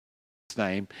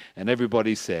name. And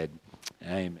everybody said,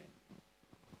 Amen.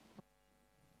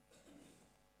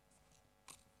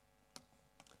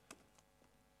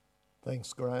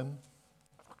 Thanks, Graham.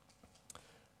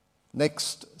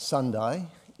 Next Sunday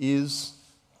is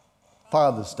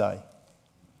Father's Day.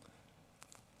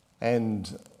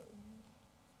 And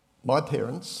my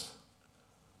parents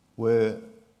were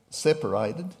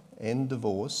separated and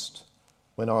divorced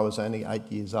when I was only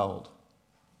 8 years old.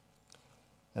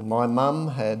 And my mum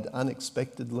had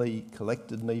unexpectedly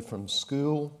collected me from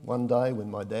school one day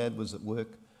when my dad was at work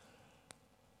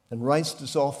and raced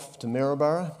us off to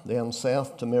Maryborough, down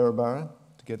south to Maryborough,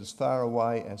 to get as far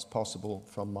away as possible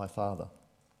from my father.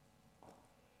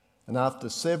 And after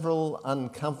several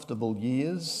uncomfortable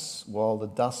years, while the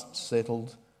dust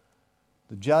settled,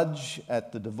 the judge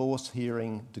at the divorce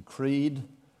hearing decreed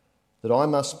that I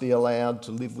must be allowed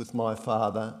to live with my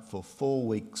father for 4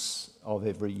 weeks of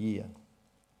every year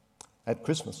at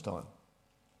Christmas time.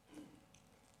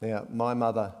 Now, my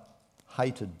mother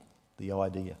hated the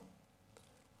idea,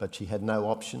 but she had no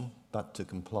option but to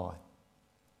comply.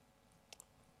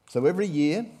 So every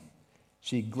year,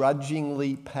 she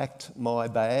grudgingly packed my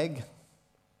bag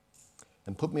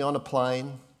and put me on a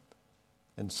plane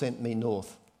and sent me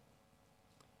north.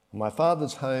 My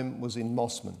father's home was in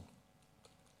Mossman,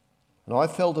 and I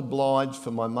felt obliged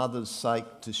for my mother's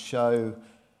sake to show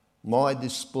my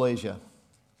displeasure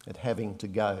at having to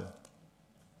go.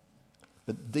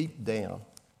 But deep down,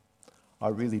 I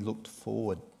really looked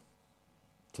forward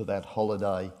to that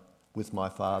holiday with my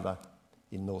father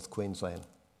in North Queensland.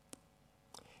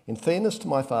 In fairness to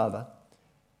my father,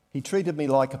 he treated me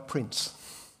like a prince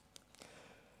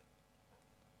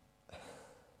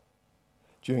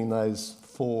during those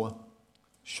 4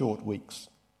 short weeks.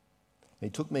 He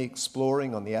took me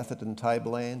exploring on the Atherton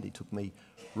Tableland. He took me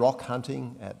rock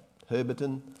hunting at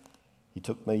Herberton. He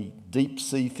took me deep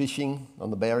sea fishing on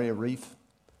the Barrier Reef.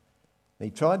 And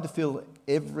he tried to fill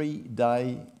every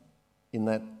day in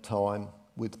that time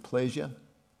with pleasure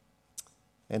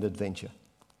and adventure.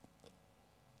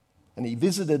 And he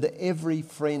visited every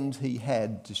friend he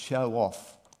had to show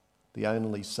off the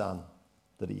only son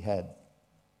that he had.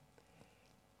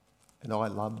 And I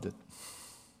loved it.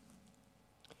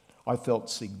 I felt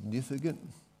significant.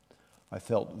 I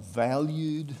felt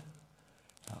valued.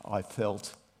 I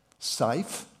felt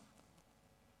safe.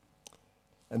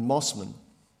 And Mossman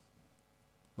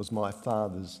was my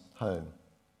father's home.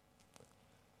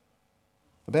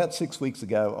 About 6 weeks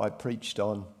ago, I preached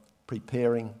on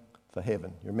preparing for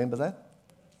heaven. You remember that?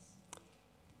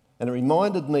 And it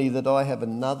reminded me that I have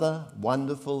another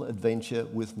wonderful adventure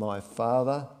with my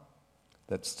father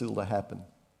that's still to happen.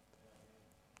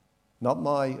 Not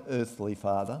my earthly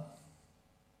father.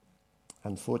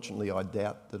 Unfortunately, I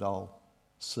doubt that I'll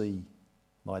see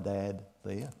my dad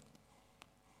there.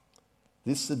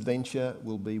 This adventure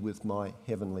will be with my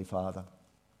heavenly Father.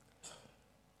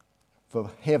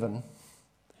 For heaven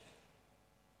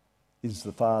is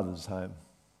the Father's home.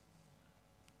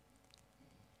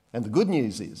 And the good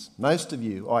news is, most of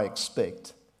you, I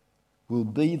expect, will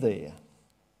be there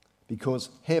because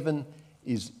heaven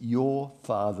is your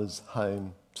Father's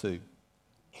home too.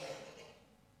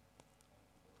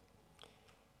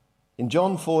 In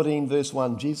John 14, verse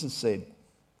 1, Jesus said,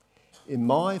 "In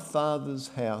my Father's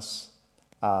house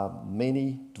are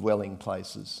many dwelling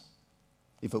places.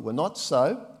 If it were not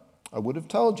so, I would have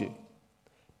told you,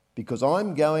 because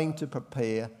I'm going to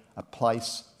prepare a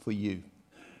place for you."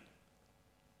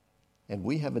 And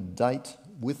we have a date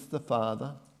with the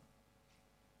Father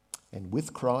and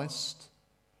with Christ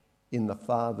in the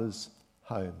Father's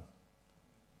home.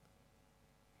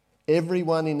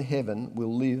 Everyone in heaven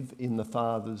will live in the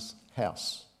Father's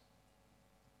house.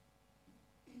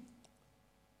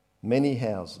 Many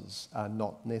houses are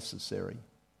not necessary.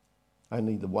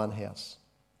 Only the one house,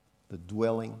 the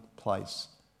dwelling place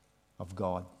of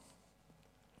God.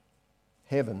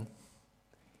 Heaven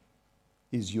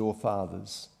is your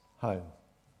Father's home.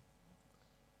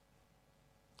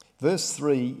 Verse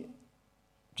 3,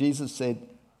 Jesus said,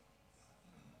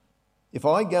 "If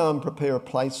I go and prepare a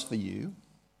place for you,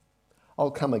 I'll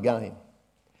come again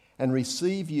and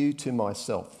receive you to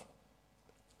myself."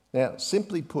 Now,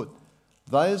 simply put,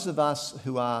 those of us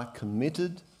who are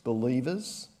committed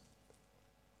believers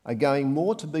are going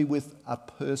more to be with a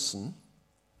person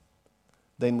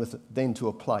than to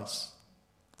a place.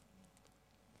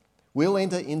 We'll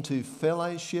enter into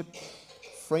fellowship,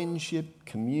 friendship,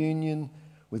 communion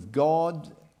with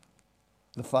God,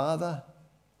 the Father,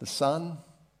 the Son,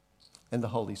 and the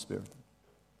Holy Spirit.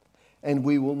 And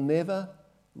we will never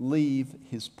leave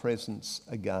his presence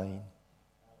again.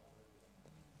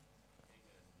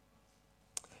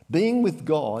 Being with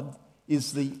God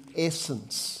is the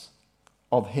essence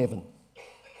of heaven.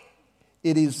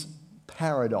 It is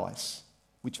paradise,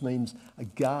 which means a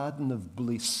garden of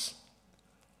bliss.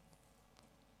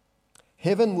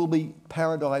 Heaven will be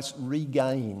paradise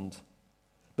regained,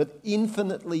 but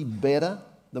infinitely better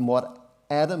than what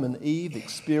Adam and Eve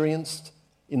experienced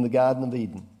in the Garden of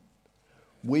Eden.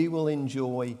 We will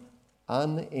enjoy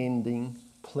unending,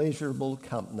 pleasurable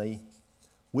company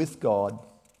with God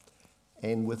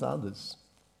and with others.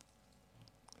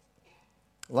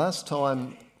 Last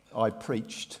time I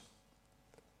preached,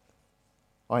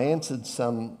 I answered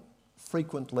some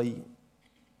frequently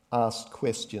asked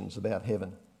questions about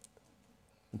heaven.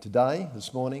 And today,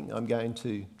 this morning, I'm going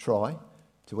to try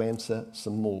to answer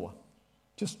some more.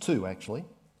 Just two, actually,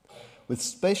 with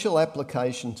special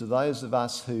application to those of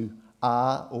us who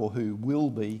are or who will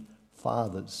be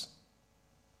fathers.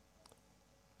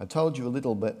 I told you a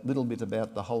little bit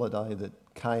about the holiday that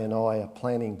Kay and I are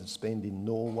planning to spend in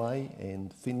Norway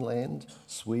and Finland,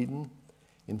 Sweden,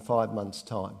 in 5 months'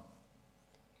 time.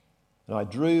 And I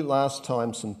drew last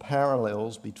time some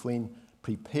parallels between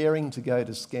preparing to go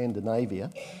to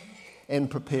Scandinavia and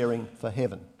preparing for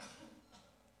heaven.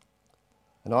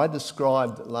 And I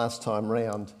described last time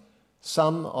round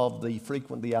some of the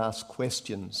frequently asked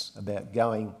questions about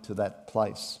going to that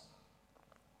place.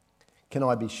 Can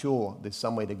I be sure there's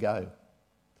somewhere to go?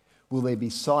 Will there be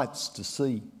sights to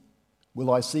see?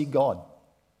 Will I see God?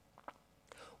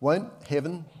 Won't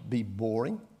heaven be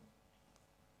boring?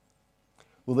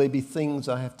 Will there be things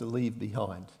I have to leave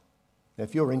behind? Now,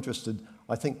 if you're interested,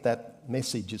 I think that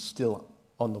message is still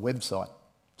on the website.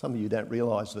 Some of you don't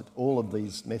realise that all of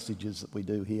these messages that we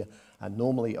do here are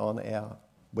normally on our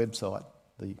website,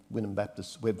 the Wynnum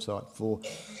Baptist website, for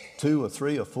 2 or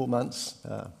 3 or 4 months.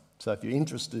 So if you're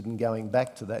interested in going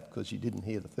back to that because you didn't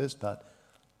hear the first part,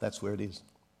 that's where it is.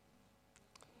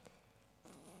 I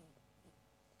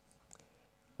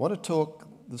want to talk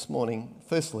this morning,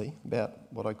 firstly, about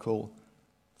what I call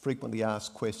frequently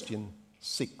asked question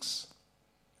 6.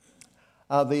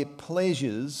 Are there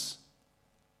pleasures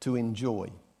to enjoy?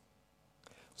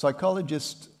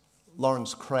 Psychologist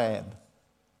Lawrence Crabb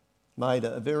made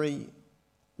a very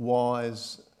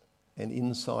wise and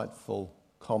insightful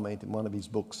comment in one of his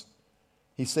books.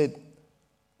 He said,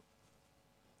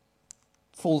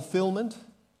 fulfillment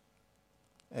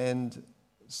and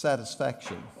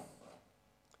satisfaction,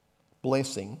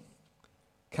 blessing,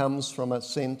 comes from a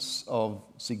sense of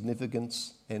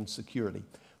significance and security.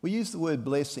 We use the word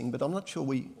blessing, but I'm not sure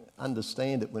we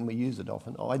understand it when we use it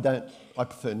often. I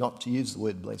prefer not to use the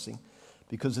word blessing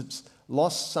because it's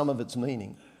lost some of its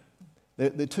meaning.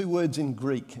 There are 2 words in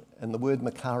Greek, and the word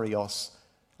makarios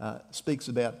speaks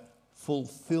about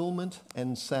fulfillment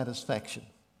and satisfaction.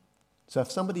 So if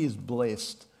somebody is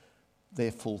blessed,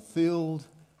 they're fulfilled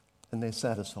and they're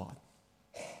satisfied.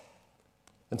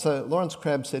 And so Lawrence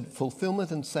Crabb said, fulfillment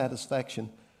and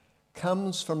satisfaction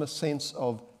comes from a sense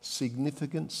of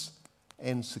significance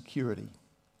and security,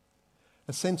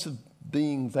 a sense of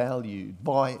being valued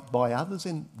by others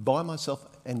and by myself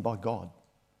and by God,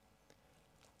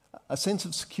 a sense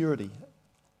of security,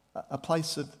 a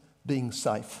place of being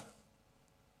safe.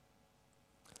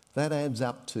 That adds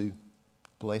up to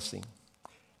blessing.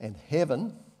 And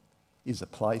heaven is a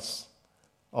place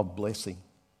of blessing,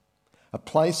 a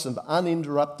place of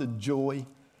uninterrupted joy,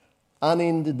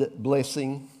 unended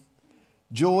blessing.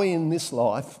 Joy in this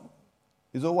life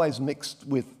is always mixed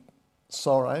with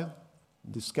sorrow,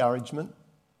 discouragement,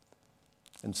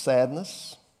 and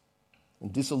sadness,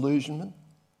 and disillusionment,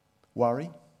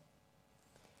 worry.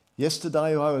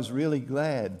 Yesterday I was really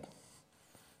glad.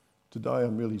 Today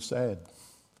I'm really sad.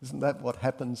 Isn't that what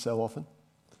happens so often?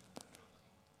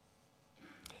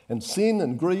 And sin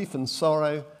and grief and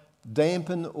sorrow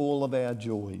dampen all of our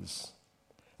joys.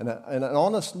 And an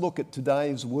honest look at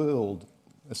today's world,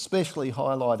 especially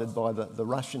highlighted by the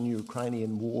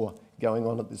Russian-Ukrainian war going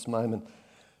on at this moment,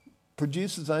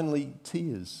 produces only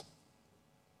tears.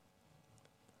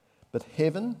 But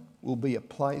heaven will be a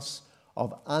place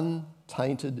of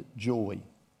untainted joy.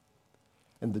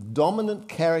 And the dominant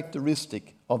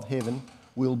characteristic of heaven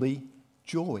will be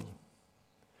joy,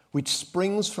 which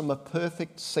springs from a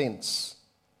perfect sense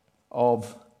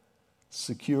of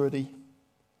security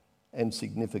and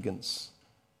significance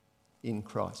in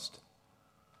Christ.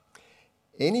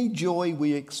 Any joy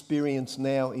we experience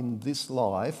now in this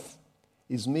life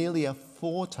is merely a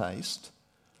foretaste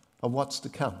of what's to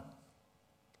come.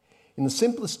 In the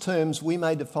simplest terms, we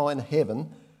may define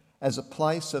heaven as a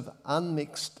place of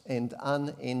unmixed and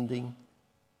unending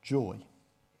joy.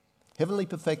 Heavenly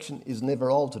perfection is never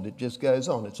altered, it just goes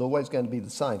on. It's always going to be the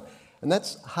same. And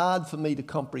that's hard for me to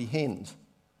comprehend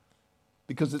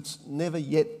because it's never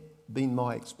yet been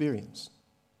my experience.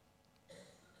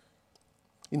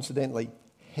 Incidentally,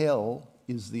 hell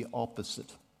is the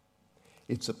opposite.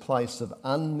 It's a place of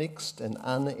unmixed and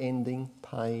unending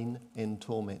pain and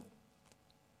torment.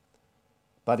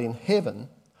 But in heaven,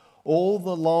 all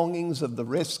the longings of the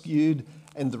rescued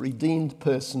and the redeemed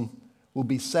person will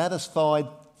be satisfied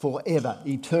forever,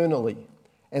 eternally,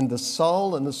 and the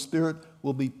soul and the spirit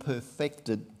will be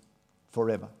perfected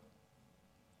forever.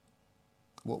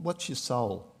 What's your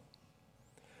soul?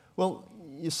 Well,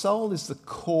 your soul is the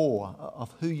core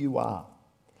of who you are,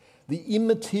 the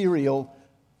immaterial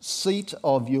seat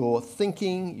of your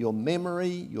thinking, your memory,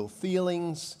 your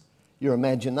feelings, your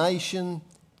imagination,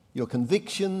 your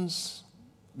convictions,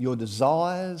 your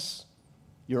desires,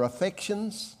 your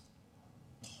affections.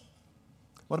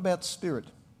 What about spirit?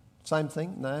 Same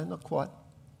thing? No, not quite.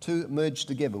 Two merged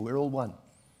together. We're all one.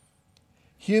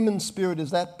 Human spirit is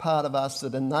that part of us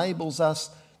that enables us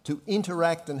to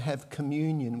interact and have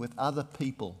communion with other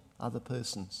people, other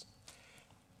persons,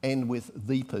 and with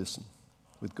the person,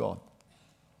 with God.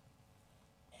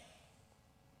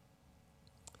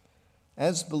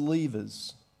 As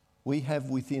believers, we have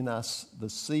within us the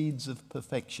seeds of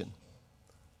perfection,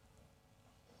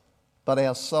 but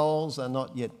our souls are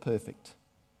not yet perfect.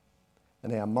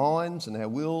 And our minds and our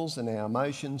wills and our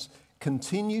emotions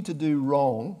continue to do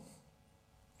wrong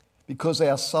because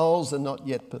our souls are not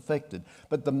yet perfected.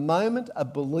 But the moment a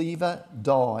believer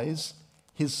dies,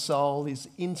 his soul is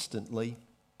instantly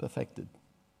perfected.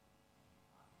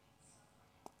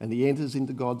 And he enters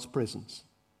into God's presence.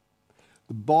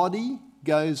 The body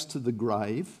goes to the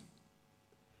grave,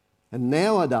 and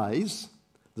nowadays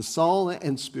the soul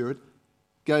and spirit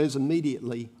goes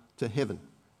immediately to heaven.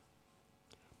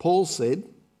 Paul said,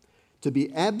 to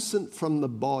be absent from the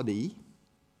body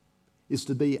is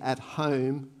to be at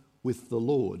home with the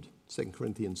Lord, 2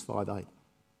 Corinthians 5:8.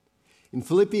 In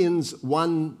Philippians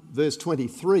 1 verse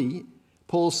 23,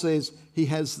 Paul says he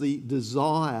has the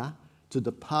desire to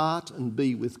depart and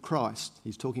be with Christ.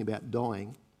 He's talking about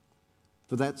dying,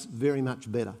 for that's very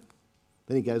much better.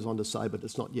 Then he goes on to say, but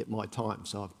it's not yet my time,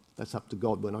 so that's up to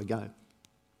God when I go.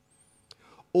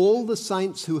 All the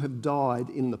saints who have died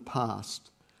in the past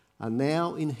are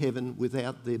now in heaven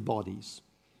without their bodies.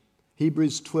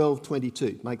 Hebrews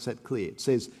 12:22 makes that clear. It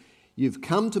says, you've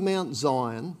come to Mount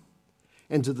Zion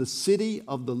and to the city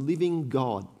of the living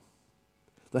God,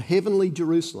 the heavenly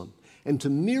Jerusalem, and to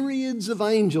myriads of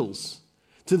angels,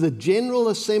 to the general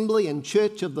assembly and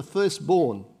church of the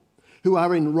firstborn who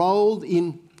are enrolled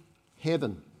in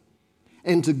heaven,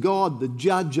 and to God, the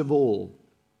judge of all,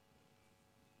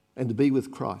 and to be with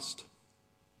Christ,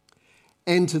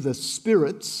 and to the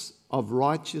spirits of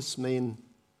righteous men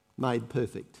made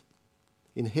perfect.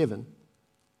 In heaven,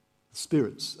 the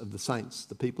spirits of the saints,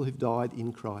 the people who've died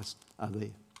in Christ, are there.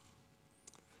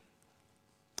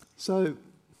 So,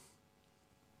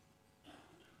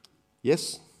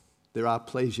 yes, there are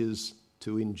pleasures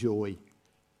to enjoy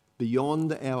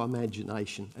beyond our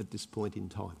imagination at this point in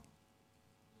time.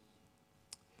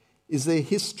 Is there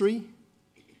history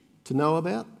to know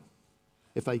about?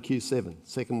 FAQ 7,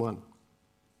 second one.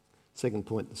 Second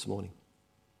point this morning.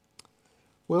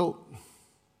 Well,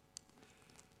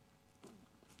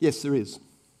 yes, there is.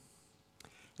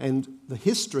 And the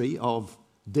history of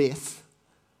death,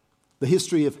 the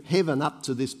history of heaven up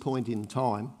to this point in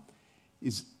time,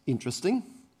 is interesting,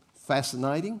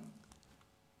 fascinating,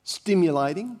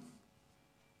 stimulating,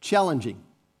 challenging.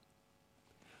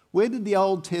 Where did the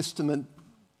Old Testament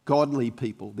godly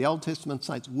people, the Old Testament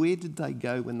saints, where did they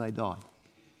go when they died?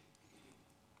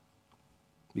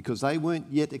 Because they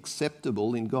weren't yet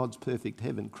acceptable in God's perfect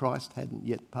heaven. Christ hadn't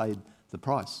yet paid the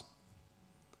price.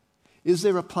 Is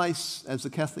there a place, as the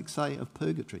Catholics say, of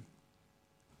purgatory?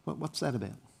 What's that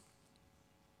about?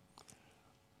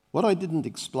 What I didn't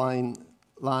explain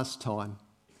last time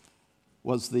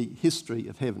was the history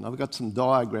of heaven. I've got some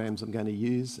diagrams I'm going to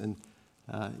use, and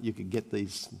you can get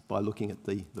these by looking at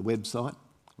the website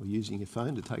or using your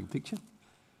phone to take a picture.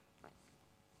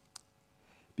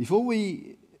 Before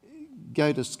we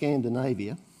go to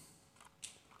Scandinavia,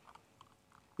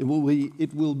 it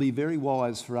will be very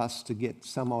wise for us to get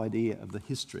some idea of the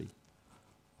history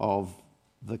of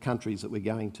the countries that we're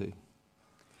going to.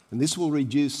 And this will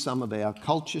reduce some of our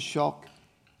culture shock.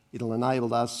 It'll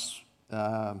enable us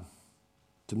to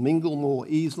mingle more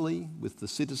easily with the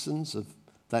citizens of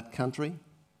that country.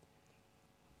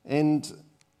 And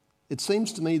it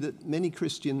seems to me that many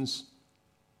Christians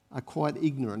are quite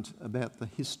ignorant about the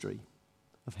history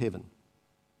of heaven.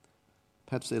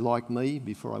 Perhaps they're like me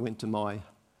before I went to my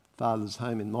father's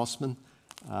home in Mossman.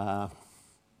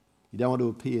 You don't want to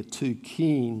appear too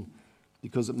keen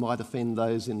because it might offend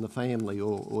those in the family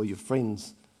or your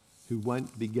friends who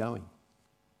won't be going.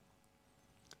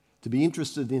 To be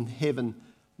interested in heaven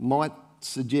might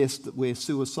suggest that we're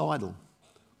suicidal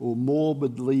or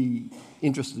morbidly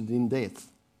interested in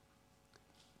death.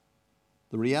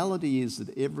 The reality is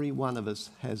that every one of us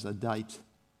has a date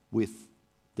with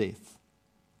death,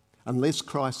 unless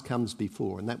Christ comes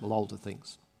before, and that will alter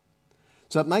things.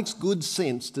 So it makes good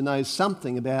sense to know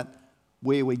something about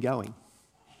where we're going.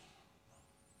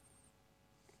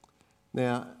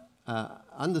 Now,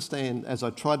 understand, as I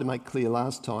tried to make clear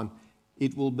last time,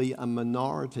 it will be a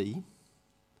minority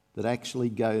that actually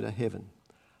go to heaven.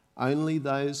 Only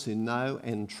those who know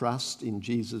and trust in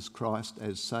Jesus Christ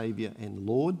as Saviour and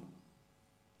Lord,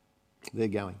 they're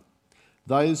going.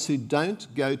 Those who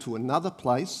don't go to another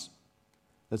place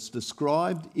that's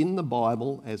described in the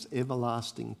Bible as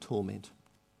everlasting torment.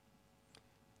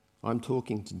 I'm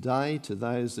talking today to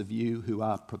those of you who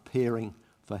are preparing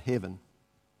for heaven,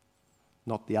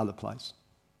 not the other place.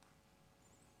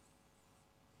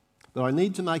 But I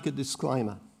need to make a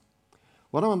disclaimer.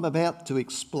 What I'm about to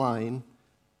explain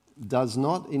does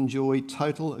not enjoy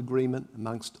total agreement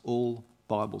amongst all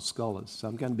Bible scholars. So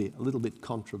I'm going to be a little bit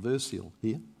controversial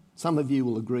here. Some of you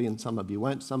will agree and some of you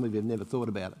won't. Some of you have never thought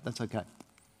about it. That's okay.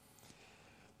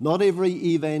 Not every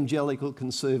evangelical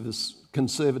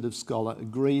conservative scholar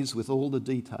agrees with all the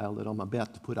detail that I'm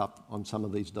about to put up on some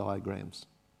of these diagrams,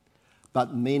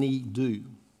 but many do.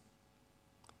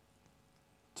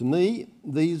 To me,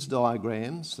 these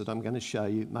diagrams that I'm going to show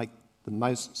you make the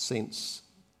most sense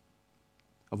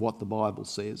of what the Bible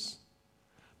says,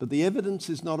 but the evidence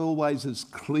is not always as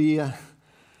clear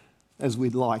as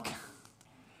we'd like.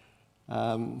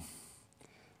 The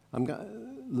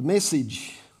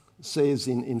Message says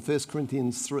in 1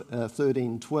 Corinthians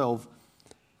 13:12,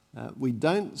 we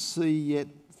don't see yet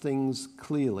things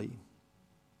clearly.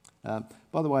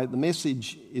 By the way, the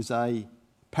Message is a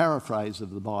paraphrase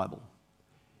of the Bible.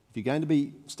 If you're going to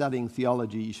be studying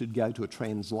theology, you should go to a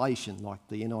translation like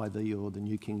the NIV or the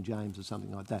New King James or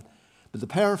something like that. But the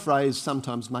paraphrase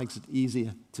sometimes makes it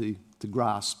easier to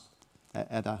grasp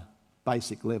at a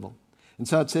basic level. And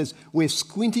so it says, we're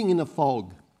squinting in a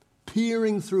fog,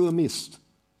 peering through a mist.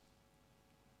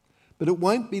 But it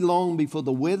won't be long before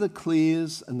the weather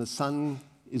clears and the sun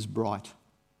is bright.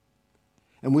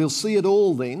 And we'll see it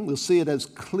all then. We'll see it as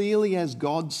clearly as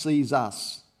God sees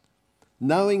us,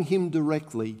 knowing him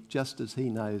directly just as he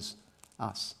knows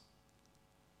us.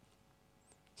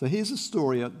 So here's a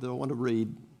story that I want to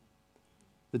read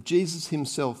that Jesus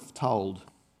himself told.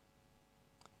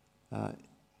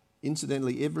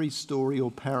 Incidentally, every story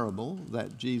or parable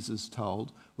that Jesus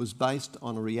told was based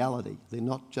on a reality. They're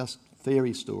not just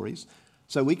fairy stories.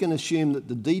 So we can assume that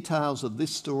the details of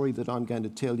this story that I'm going to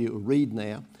tell you or read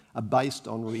now are based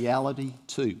on reality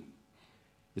too.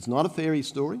 It's not a fairy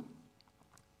story.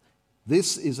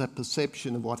 This is a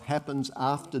perception of what happens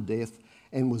after death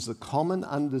and was the common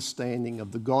understanding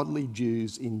of the godly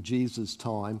Jews in Jesus'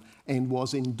 time and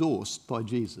was endorsed by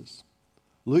Jesus.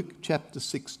 Luke chapter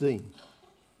 16.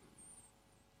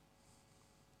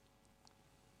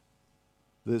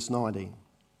 Verse 19.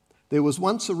 There was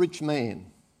once a rich man,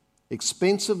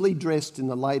 expensively dressed in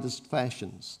the latest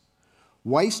fashions,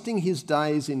 wasting his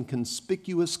days in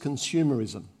conspicuous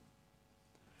consumerism.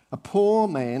 A poor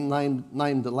man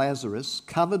named Lazarus,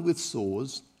 covered with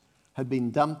sores, had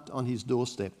been dumped on his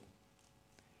doorstep.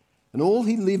 And all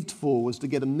he lived for was to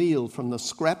get a meal from the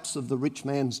scraps of the rich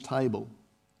man's table.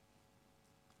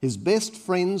 His best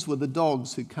friends were the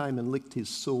dogs who came and licked his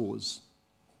sores.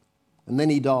 And then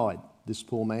he died, this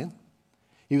poor man.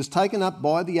 He was taken up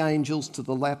by the angels to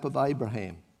the lap of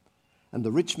Abraham. And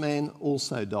the rich man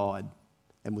also died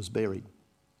and was buried.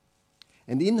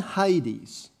 And in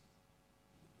Hades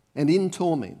and in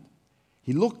torment,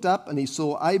 he looked up and he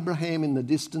saw Abraham in the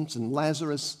distance and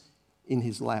Lazarus in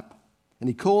his lap. And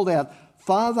he called out,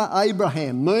 Father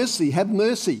Abraham, mercy, have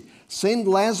mercy. Send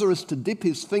Lazarus to dip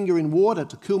his finger in water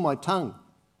to cool my tongue.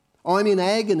 I'm in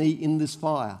agony in this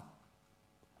fire.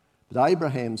 But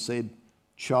Abraham said,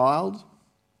 Child,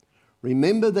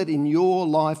 remember that in your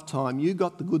lifetime you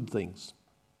got the good things,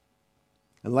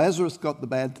 and Lazarus got the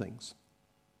bad things.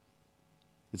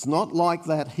 It's not like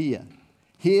that here.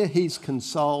 Here he's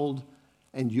consoled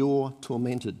and you're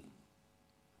tormented.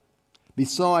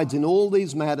 Besides, in all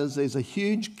these matters, there's a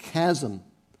huge chasm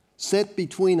set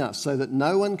between us so that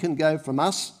no one can go from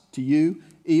us to you,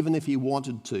 even if he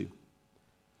wanted to.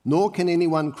 Nor can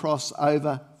anyone cross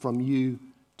over from you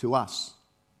to us.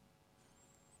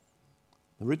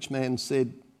 The rich man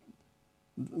said,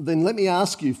 Then let me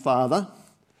ask you, Father,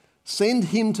 send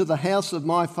him to the house of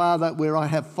my father where I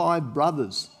have 5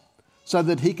 brothers, so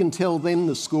that he can tell them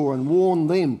the score and warn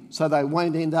them so they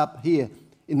won't end up here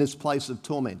in this place of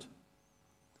torment.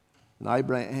 And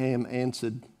Abraham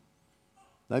answered,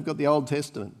 they've got the Old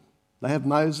Testament. They have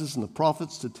Moses and the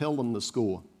prophets to tell them the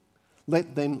score.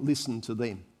 Let them listen to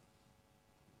them.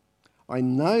 I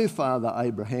know, Father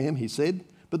Abraham, he said,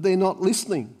 but they're not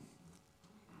listening.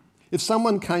 If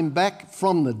someone came back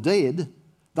from the dead,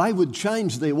 they would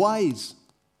change their ways.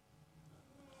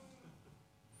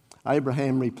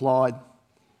 Abraham replied,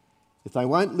 if they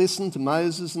won't listen to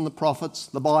Moses and the prophets,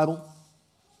 the Bible,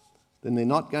 then they're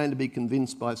not going to be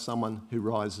convinced by someone who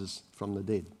rises from the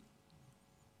dead.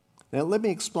 Now, let me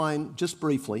explain just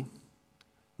briefly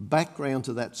the background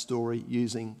to that story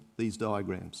using these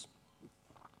diagrams.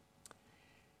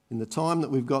 In the time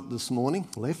that we've got this morning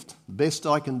left, the best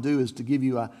I can do is to give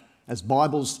you, as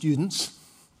Bible students,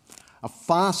 a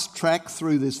fast track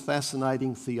through this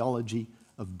fascinating theology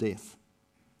of death.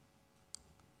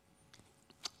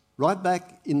 Right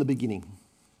back in the beginning,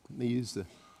 let me use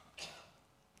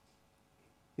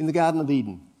in the Garden of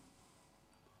Eden,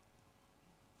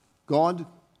 God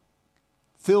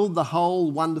filled the whole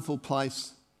wonderful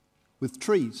place with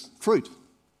trees, fruit.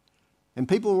 And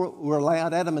people were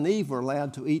allowed, Adam and Eve were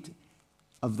allowed to eat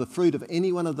of the fruit of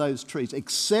any one of those trees,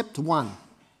 except one,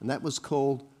 and that was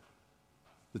called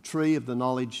the tree of the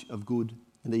knowledge of good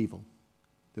and evil.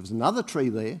 There was another tree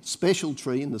there, special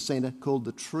tree in the centre, called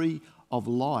the tree of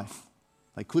life.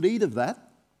 They could eat of that.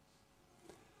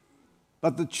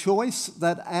 But the choice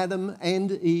that Adam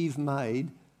and Eve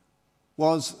made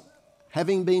was,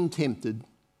 having been tempted,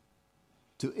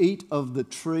 to eat of the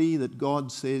tree that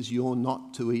God says you're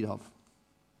not to eat of.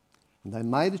 And they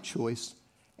made a choice,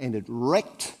 and it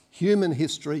wrecked human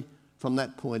history from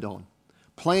that point on.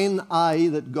 Plan A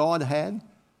that God had,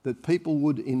 that people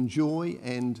would enjoy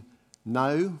and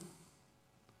know,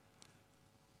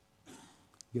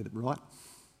 get it right,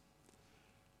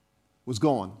 was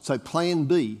gone. So plan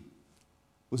B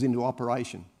was into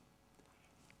operation.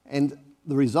 And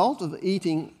the result of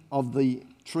eating of the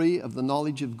tree of the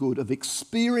knowledge of good, of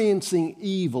experiencing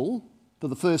evil for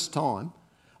the first time,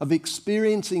 of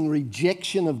experiencing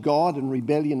rejection of God and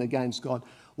rebellion against God,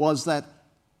 was that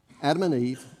Adam and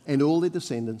Eve and all their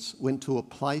descendants went to a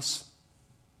place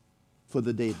for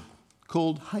the dead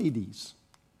called Hades,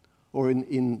 or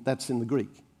that's in the Greek.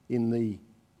 In the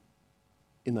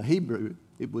Hebrew,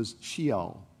 it was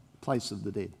Sheol, place of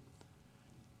the dead.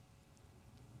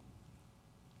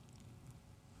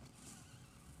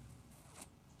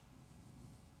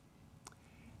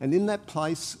 And in that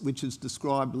place, which is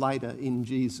described later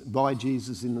by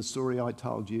Jesus in the story I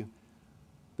told you,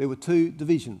 there were two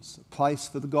divisions, a place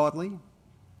for the godly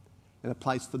and a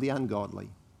place for the ungodly.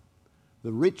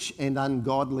 The rich and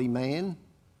ungodly man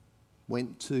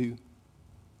went to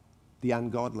the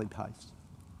ungodly place.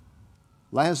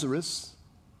 Lazarus,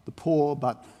 the poor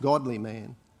but godly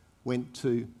man, went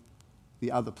to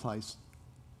the other place,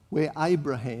 where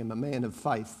Abraham, a man of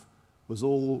faith, was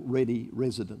already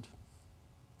resident.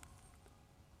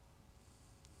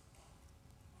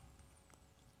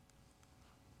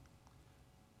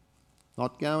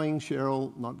 Not going,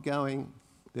 Cheryl, not going.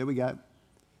 There we go.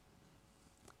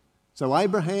 So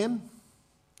Abraham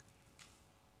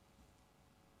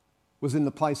was in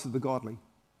the place of the godly,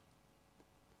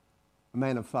 a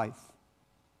man of faith.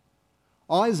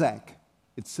 Isaac,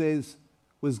 it says,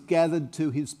 was gathered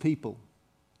to his people.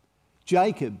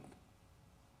 Jacob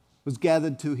was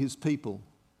gathered to his people.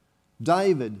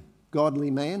 David, godly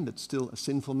man, but still a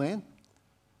sinful man,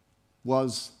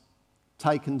 was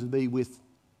taken to be with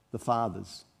the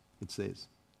fathers, it says.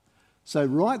 So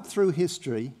right through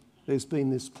history, there's been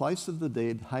this place of the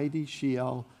dead, Hades,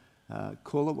 Sheol,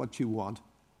 call it what you want,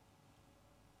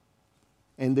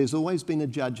 and there's always been a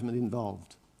judgment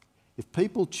involved. If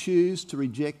people choose to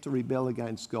reject or rebel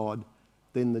against God,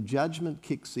 then the judgment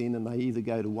kicks in and they either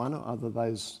go to one or other of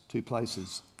those two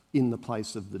places in the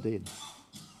place of the dead.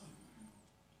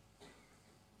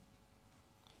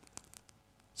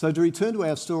 So to return to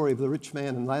our story of the rich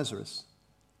man and Lazarus,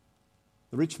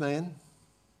 the rich man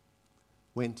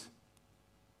went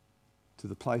to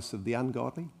the place of the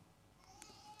ungodly,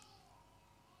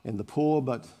 and the poor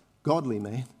but godly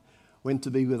man went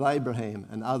to be with Abraham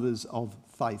and others of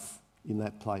faith in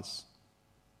that place.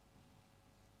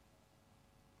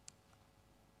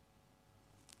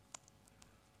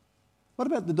 What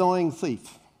about the dying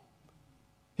thief?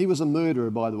 He was a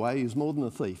murderer, by the way. He was more than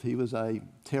a thief. He was a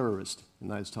terrorist in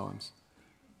those times.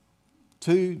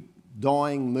 Two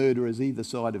dying murderers either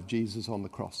side of Jesus on the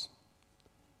cross.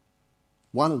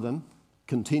 One of them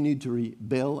continued to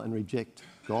rebel and reject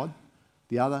God.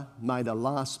 The other made a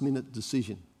last-minute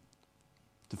decision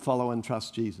to follow and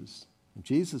trust Jesus. And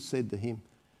Jesus said to him,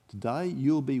 "Today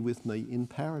you'll be with me in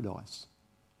paradise."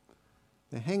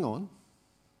 Now hang on.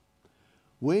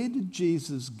 Where did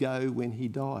Jesus go when he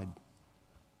died?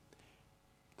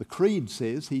 The Creed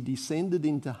says he descended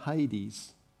into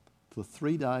Hades for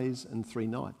 3 days and 3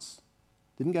 nights.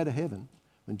 Didn't go to heaven.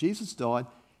 When Jesus died,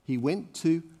 he went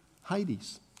to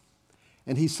Hades.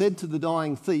 And he said to the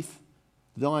dying thief,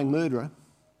 the dying murderer,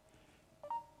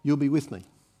 "You'll be with me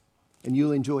and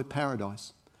you'll enjoy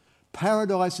paradise."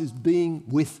 Paradise is being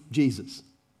with Jesus,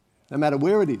 no matter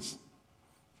where it is.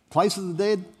 Place of the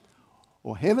dead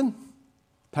or heaven,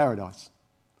 paradise.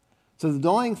 So the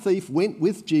dying thief went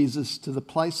with Jesus to the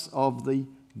place of the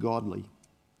godly.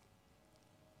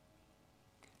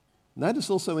 Notice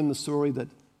also in the story that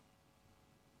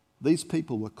these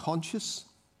people were conscious.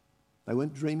 They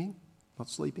weren't dreaming, not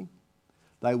sleeping.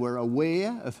 They were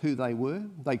aware of who they were.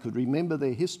 They could remember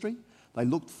their history. They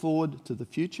looked forward to the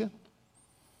future.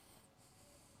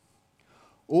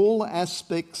 All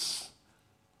aspects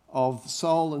of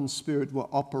soul and spirit were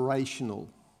operational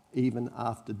even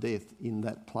after death in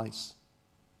that place.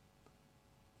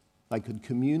 They could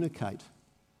communicate,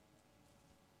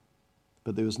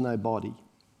 but there was no body.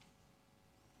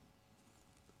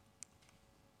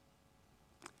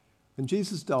 When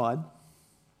Jesus died,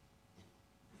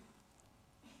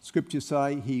 Scriptures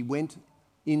say he went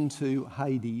into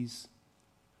Hades.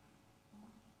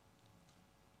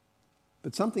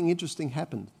 But something interesting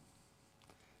happened.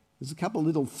 There's a couple of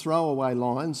little throwaway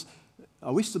lines.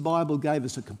 I wish the Bible gave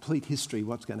us a complete history of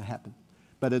what's going to happen.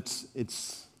 But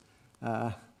it's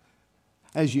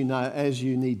as you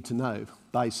need to know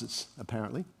basis,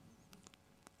 apparently.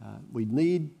 We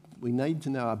need to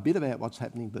know a bit about what's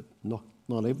happening, but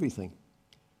not everything.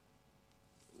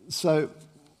 So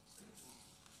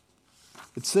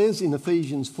it says in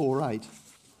Ephesians 4:8,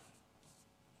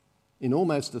 in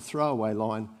almost a throwaway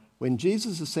line, when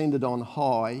Jesus ascended on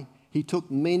high, he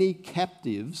took many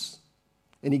captives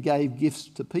and he gave gifts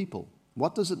to people.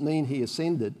 What does it mean he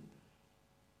ascended?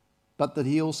 But that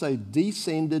he also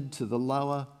descended to the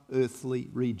lower earthly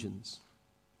regions.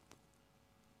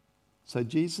 So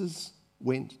Jesus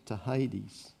went to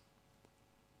Hades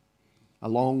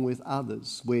along with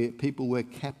others where people were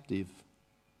captive.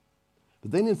 But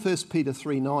then in 1 Peter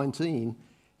 3:19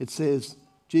 it says,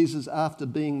 Jesus, after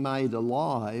being made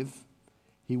alive,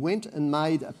 he went and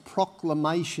made a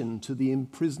proclamation to the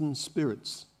imprisoned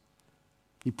spirits.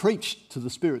 He preached to the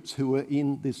spirits who were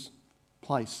in this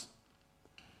place.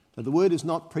 Now, the word is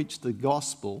not preached the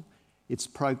gospel, it's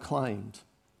proclaimed.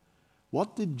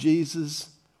 What did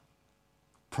Jesus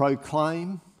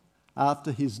proclaim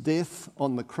after his death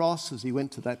on the cross as he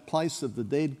went to that place of the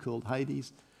dead called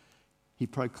Hades? He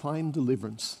proclaimed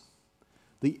deliverance,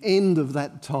 the end of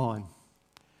that time.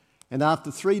 And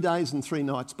after 3 days and 3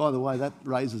 nights, by the way, that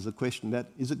raises a question about,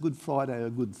 is it Good Friday or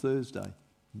Good Thursday?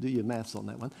 Do your maths on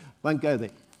that one. Won't go there.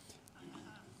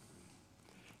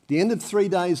 At the end of 3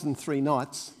 days and 3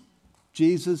 nights,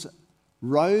 Jesus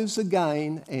rose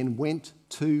again and went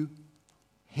to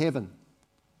heaven.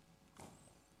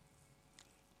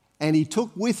 And he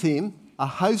took with him a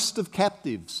host of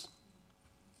captives,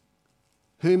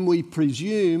 whom we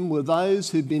presume were those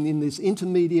who'd been in this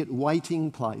intermediate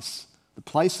waiting place, the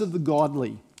place of the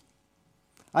godly,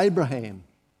 Abraham,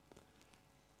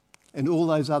 and all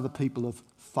those other people of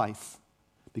faith,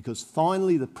 because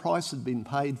finally the price had been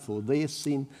paid for their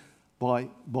sin by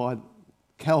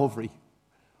Calvary,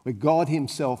 where God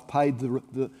himself paid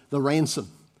the ransom,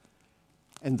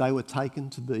 and they were taken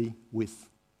to be with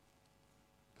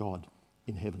God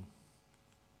in heaven.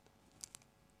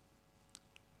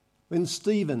 When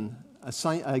Stephen,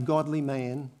 a godly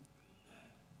man,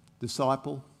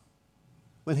 disciple,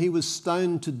 when he was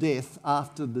stoned to death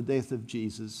after the death of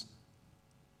Jesus,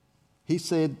 he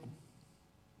said,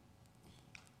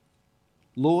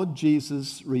 Lord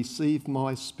Jesus, receive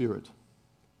my spirit.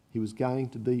 He was going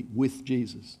to be with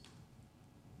Jesus.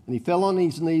 And he fell on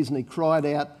his knees and he cried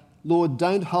out, Lord,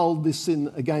 don't hold this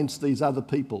sin against these other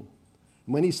people.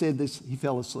 And when he said this, he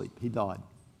fell asleep. He died.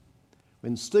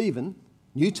 When Stephen,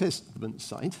 New Testament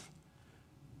saint,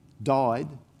 died,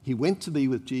 he went to be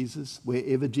with Jesus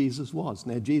wherever Jesus was.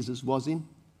 Now, Jesus was in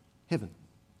heaven,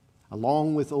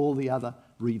 along with all the other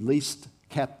released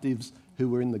captives who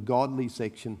were in the godly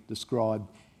section described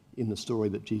in the story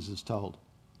that Jesus told.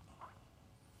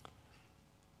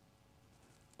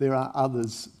 There are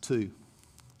others too.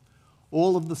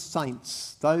 All of the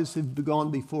saints, those who've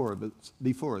gone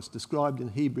before us, described in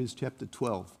Hebrews chapter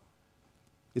 12.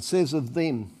 It says of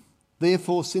them,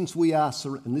 therefore, since we are,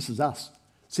 and this is us,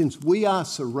 since we are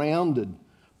surrounded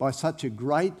by such a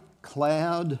great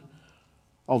cloud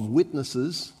of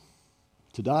witnesses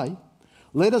today,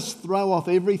 Let us throw off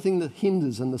everything that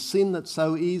hinders and the sin that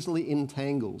so easily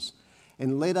entangles,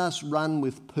 and let us run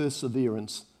with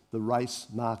perseverance the race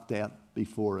marked out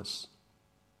before us.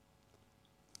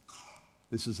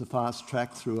 This is a fast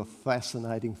track through a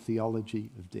fascinating theology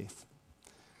of death.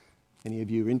 Any of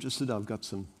you are interested, I've got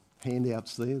some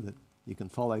handouts there that you can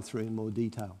follow through in more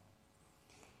detail.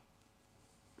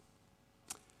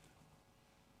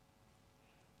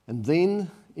 And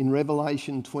then in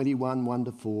Revelation 21,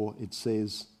 1-4, it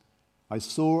says, I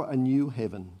saw a new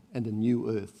heaven and a new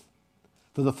earth.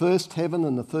 For the first heaven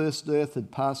and the first earth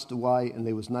had passed away, and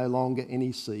there was no longer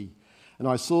any sea. And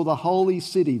I saw the holy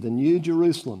city, the new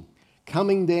Jerusalem,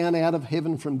 coming down out of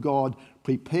heaven from God,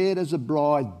 prepared as a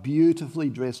bride, beautifully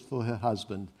dressed for her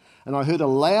husband. And I heard a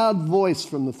loud voice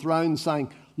from the throne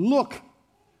saying, Look,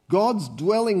 God's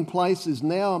dwelling place is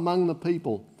now among the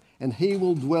people, and he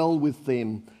will dwell with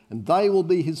them, and they will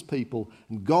be his people,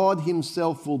 and God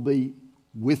himself will be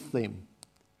with them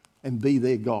and be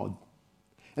their God.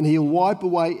 And he'll wipe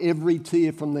away every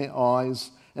tear from their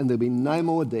eyes, and there'll be no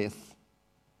more death,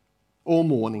 or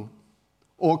mourning,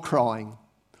 or crying,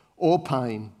 or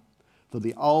pain, for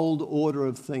the old order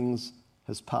of things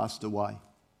has passed away.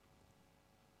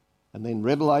 And then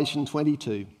Revelation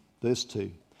 22, verse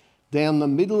 2. Down the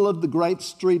middle of the great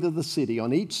street of the city,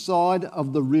 on each side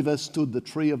of the river, stood the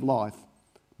tree of life,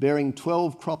 bearing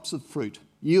 12 crops of fruit,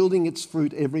 yielding its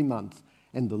fruit every month,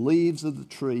 and the leaves of the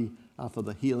tree are for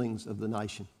the healings of the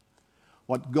nation.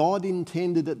 What God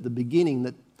intended at the beginning,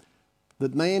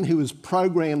 that man who was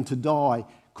programmed to die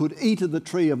could eat of the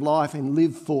tree of life and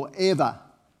live forever,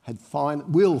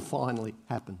 will finally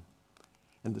happen.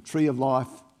 And the tree of life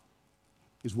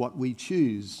is what we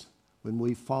choose when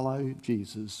we follow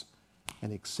Jesus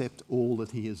and accept all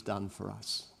that he has done for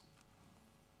us.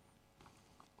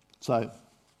 So,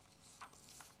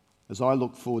 as I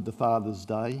look forward to Father's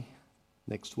Day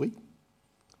next week,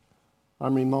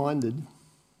 I'm reminded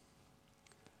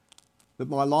that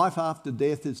my life after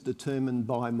death is determined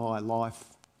by my life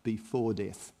before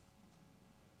death.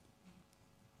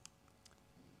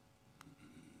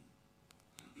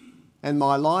 And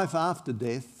my life after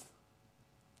death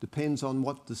depends on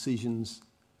what decisions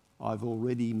I've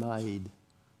already made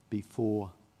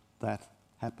before that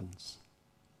happens.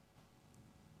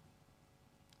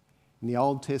 In the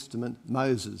Old Testament,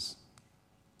 Moses,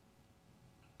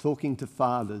 talking to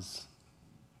fathers,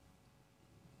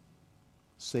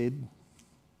 said,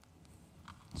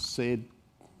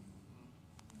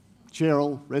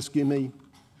 Cheryl, rescue me.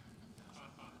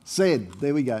 Said,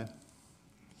 there we go.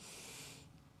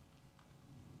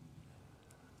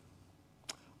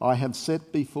 I have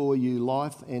set before you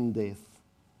life and death,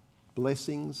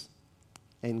 blessings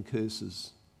and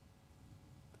curses.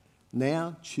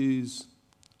 Now choose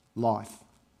life,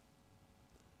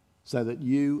 so that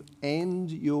you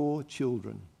and your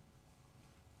children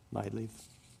may live.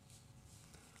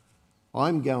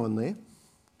 I'm going there.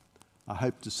 I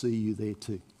hope to see you there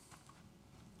too.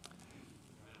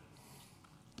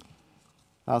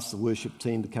 Ask the worship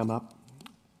team to come up.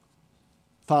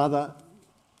 Father,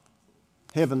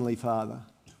 Heavenly Father,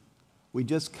 we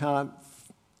just can't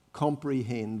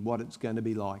comprehend what it's going to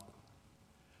be like.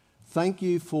 Thank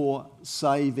you for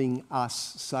saving us,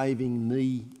 saving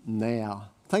me now.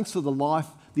 Thanks for the life,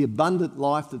 the abundant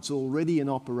life that's already in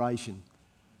operation.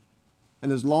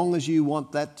 And as long as you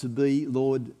want that to be,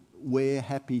 Lord, we're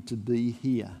happy to be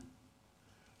here.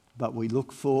 But we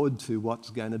look forward to what's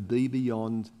going to be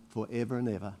beyond forever and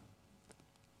ever.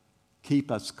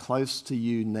 Keep us close to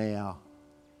you now,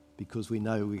 because we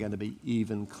know we're going to be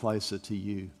even closer to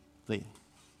you then.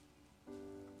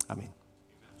 Amen.